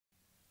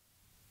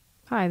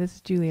Hi, this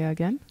is Julia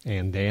again.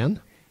 And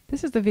Dan.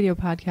 This is the video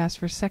podcast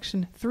for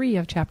Section 3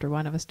 of Chapter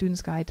 1 of A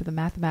Student's Guide to the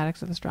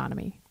Mathematics of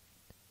Astronomy.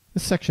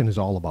 This section is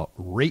all about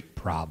rate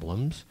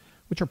problems,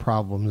 which are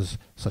problems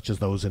such as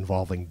those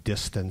involving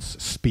distance,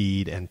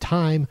 speed, and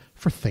time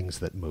for things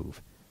that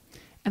move.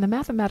 And the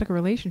mathematical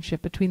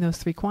relationship between those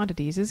three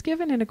quantities is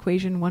given in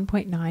equation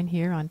 1.9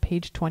 here on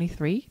page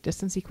 23,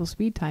 distance equals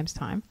speed times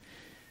time.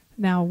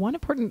 Now, one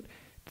important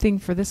thing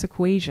for this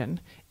equation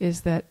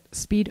is that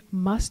speed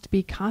must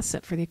be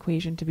constant for the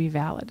equation to be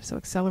valid. So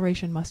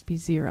acceleration must be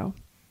 0.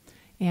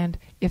 And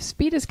if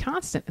speed is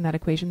constant in that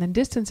equation, then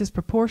distance is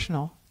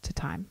proportional to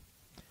time.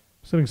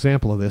 So an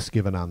example of this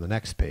given on the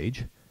next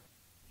page.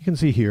 You can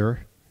see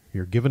here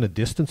you're given a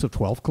distance of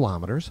 12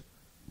 kilometers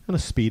and a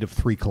speed of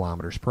 3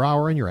 kilometers per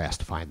hour, and you're asked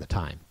to find the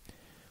time.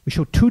 We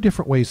show two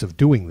different ways of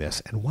doing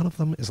this, and one of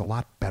them is a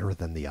lot better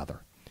than the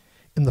other.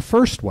 In the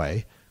first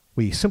way,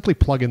 we simply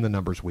plug in the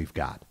numbers we've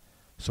got.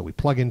 So we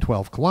plug in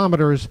 12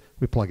 kilometers,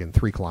 we plug in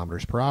 3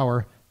 kilometers per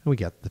hour, and we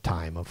get the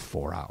time of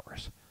 4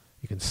 hours.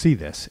 You can see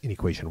this in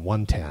equation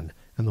 110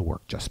 and the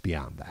work just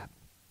beyond that.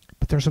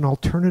 But there's an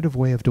alternative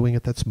way of doing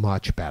it that's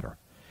much better.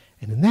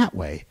 And in that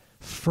way,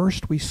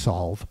 first we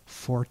solve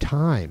for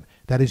time.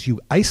 That is,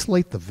 you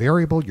isolate the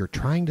variable you're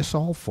trying to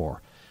solve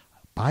for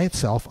by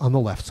itself on the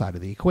left side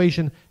of the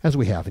equation, as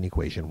we have in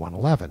equation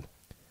 111.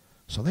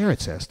 So there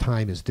it says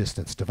time is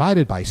distance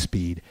divided by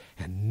speed,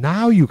 and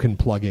now you can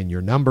plug in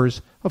your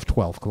numbers of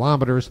 12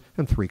 kilometers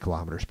and 3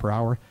 kilometers per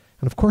hour,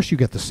 and of course you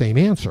get the same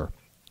answer.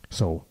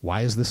 So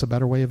why is this a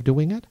better way of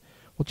doing it?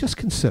 Well, just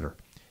consider.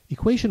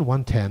 Equation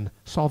 110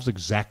 solves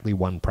exactly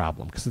one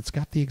problem because it's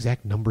got the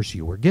exact numbers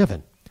you were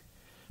given.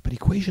 But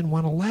equation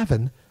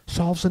 111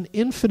 solves an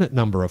infinite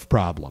number of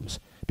problems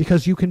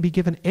because you can be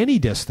given any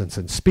distance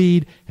and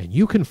speed, and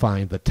you can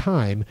find the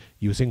time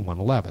using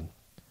 111.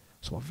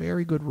 So a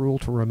very good rule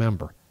to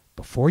remember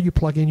before you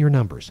plug in your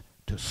numbers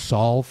to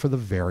solve for the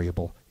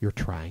variable you're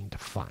trying to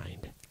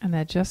find. And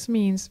that just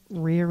means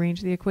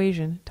rearrange the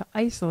equation to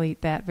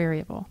isolate that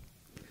variable.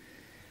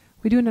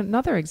 We do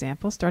another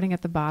example starting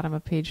at the bottom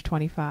of page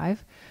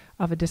 25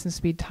 of a distance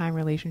speed time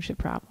relationship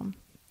problem.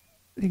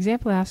 The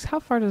example asks, how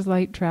far does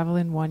light travel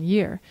in 1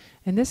 year?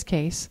 In this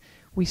case,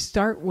 we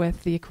start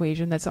with the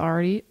equation that's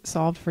already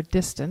solved for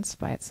distance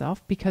by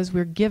itself because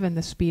we're given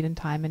the speed and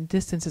time, and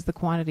distance is the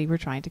quantity we're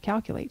trying to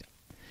calculate.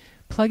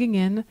 Plugging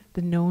in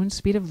the known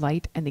speed of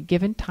light and the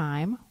given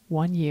time,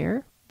 1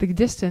 year, the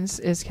distance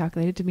is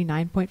calculated to be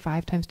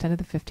 9.5 times 10 to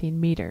the 15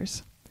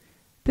 meters.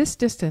 This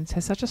distance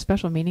has such a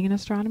special meaning in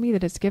astronomy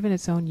that it's given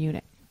its own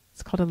unit.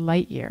 It's called a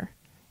light year.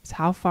 It's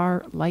how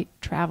far light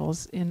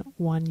travels in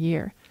 1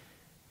 year.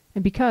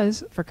 And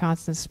because, for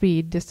constant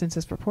speed, distance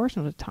is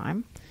proportional to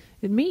time,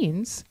 it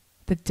means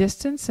the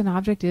distance an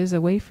object is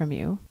away from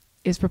you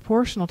is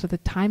proportional to the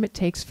time it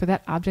takes for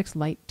that object's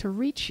light to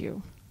reach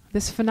you.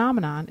 This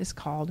phenomenon is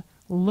called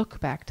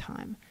look-back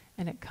time,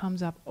 and it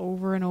comes up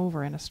over and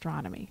over in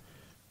astronomy.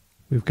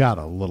 We've got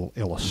a little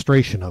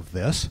illustration of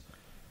this.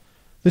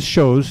 This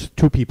shows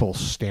two people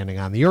standing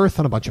on the Earth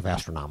and a bunch of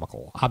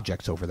astronomical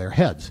objects over their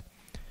heads.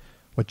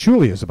 What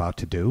Julia is about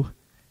to do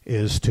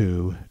is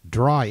to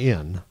draw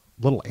in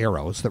little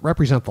arrows that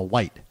represent the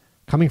light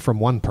coming from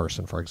one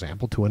person, for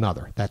example, to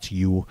another. That's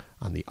you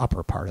on the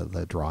upper part of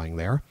the drawing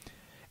there.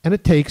 And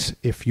it takes,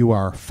 if you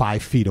are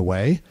 5 feet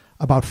away,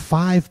 about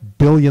 5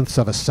 billionths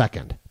of a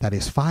second, that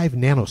is 5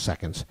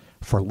 nanoseconds,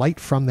 for light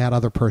from that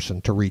other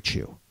person to reach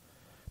you.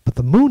 But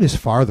the moon is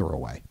farther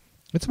away.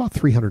 It's about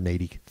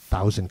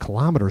 380,000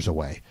 kilometers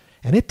away,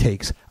 and it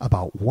takes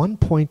about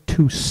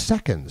 1.2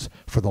 seconds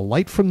for the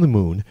light from the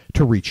moon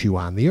to reach you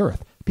on the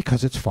Earth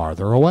because it's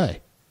farther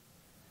away.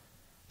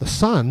 The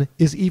sun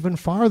is even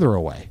farther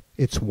away.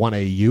 It's 1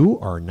 AU,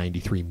 or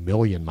 93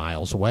 million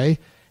miles away,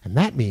 and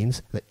that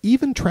means that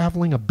even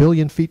traveling 1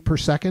 billion feet per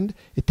second,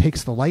 it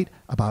takes the light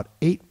about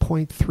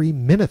 8.3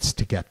 minutes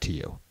to get to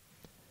you.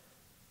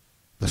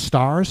 The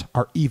stars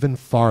are even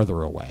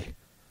farther away.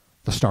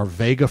 The star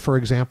Vega, for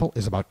example,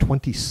 is about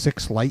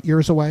 26 light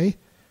years away,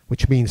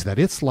 which means that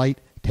its light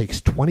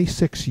takes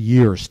 26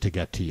 years to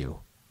get to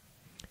you.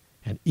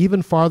 And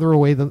even farther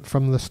away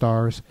from the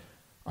stars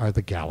are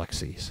the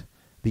galaxies.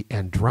 The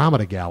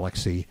Andromeda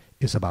galaxy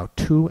is about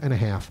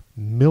 2.5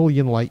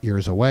 million light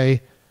years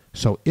away,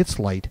 so its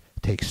light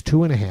takes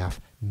 2.5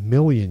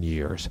 million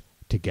years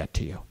to get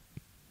to you.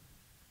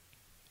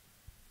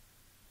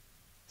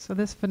 So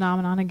this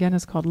phenomenon again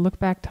is called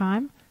look-back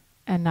time,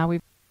 and now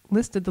we've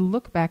listed the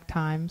look-back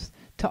times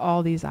to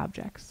all these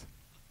objects.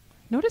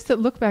 Notice that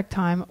look-back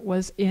time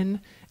was in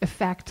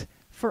effect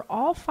for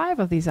all 5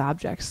 of these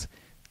objects,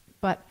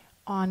 but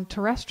on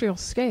terrestrial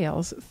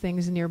scales,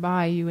 things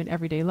nearby you in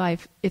everyday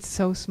life, it's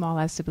so small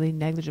as to be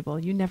negligible.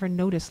 You never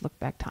notice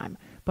look-back time.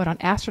 But on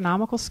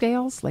astronomical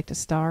scales, like to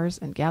stars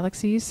and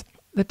galaxies,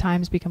 the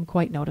times become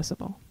quite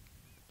noticeable.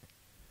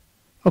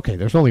 Okay,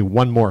 there's only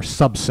one more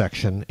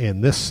subsection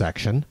in this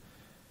section,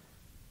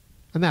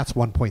 and that's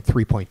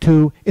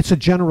 1.3.2. It's a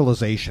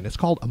generalization. It's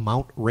called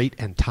amount, rate,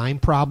 and time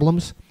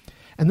problems.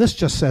 And this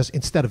just says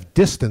instead of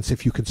distance,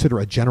 if you consider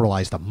a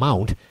generalized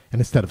amount, and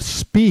instead of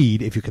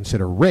speed, if you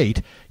consider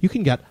rate, you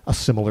can get a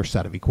similar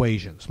set of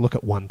equations. Look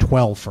at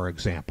 112, for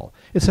example.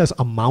 It says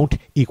amount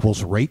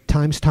equals rate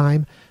times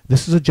time.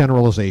 This is a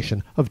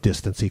generalization of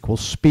distance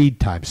equals speed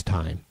times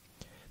time.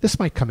 This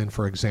might come in,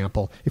 for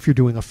example, if you're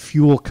doing a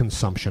fuel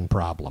consumption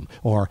problem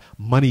or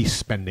money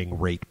spending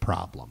rate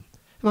problem.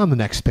 And on the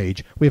next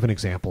page, we have an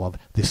example of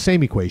the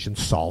same equation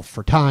solved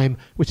for time,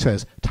 which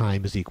says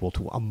time is equal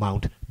to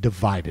amount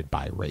divided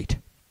by rate.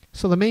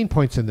 So the main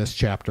points in this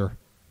chapter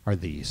are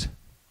these.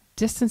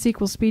 Distance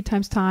equals speed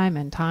times time,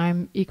 and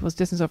time equals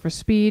distance over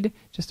speed,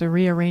 just a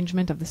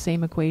rearrangement of the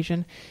same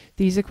equation.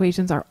 These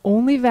equations are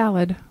only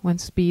valid when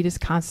speed is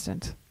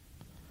constant.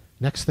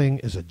 Next thing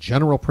is a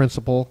general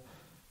principle.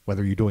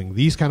 Whether you're doing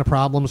these kind of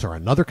problems or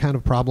another kind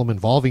of problem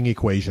involving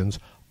equations,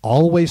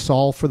 always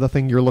solve for the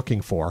thing you're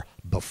looking for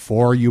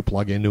before you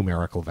plug in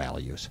numerical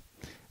values.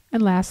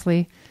 And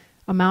lastly,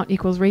 amount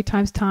equals rate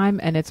times time,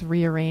 and its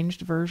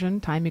rearranged version,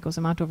 time equals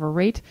amount over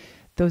rate.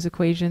 Those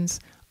equations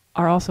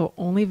are also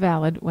only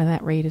valid when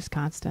that rate is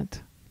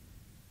constant.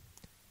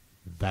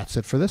 That's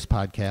it for this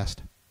podcast.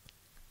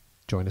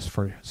 Join us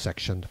for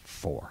section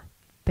 4.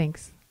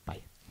 Thanks.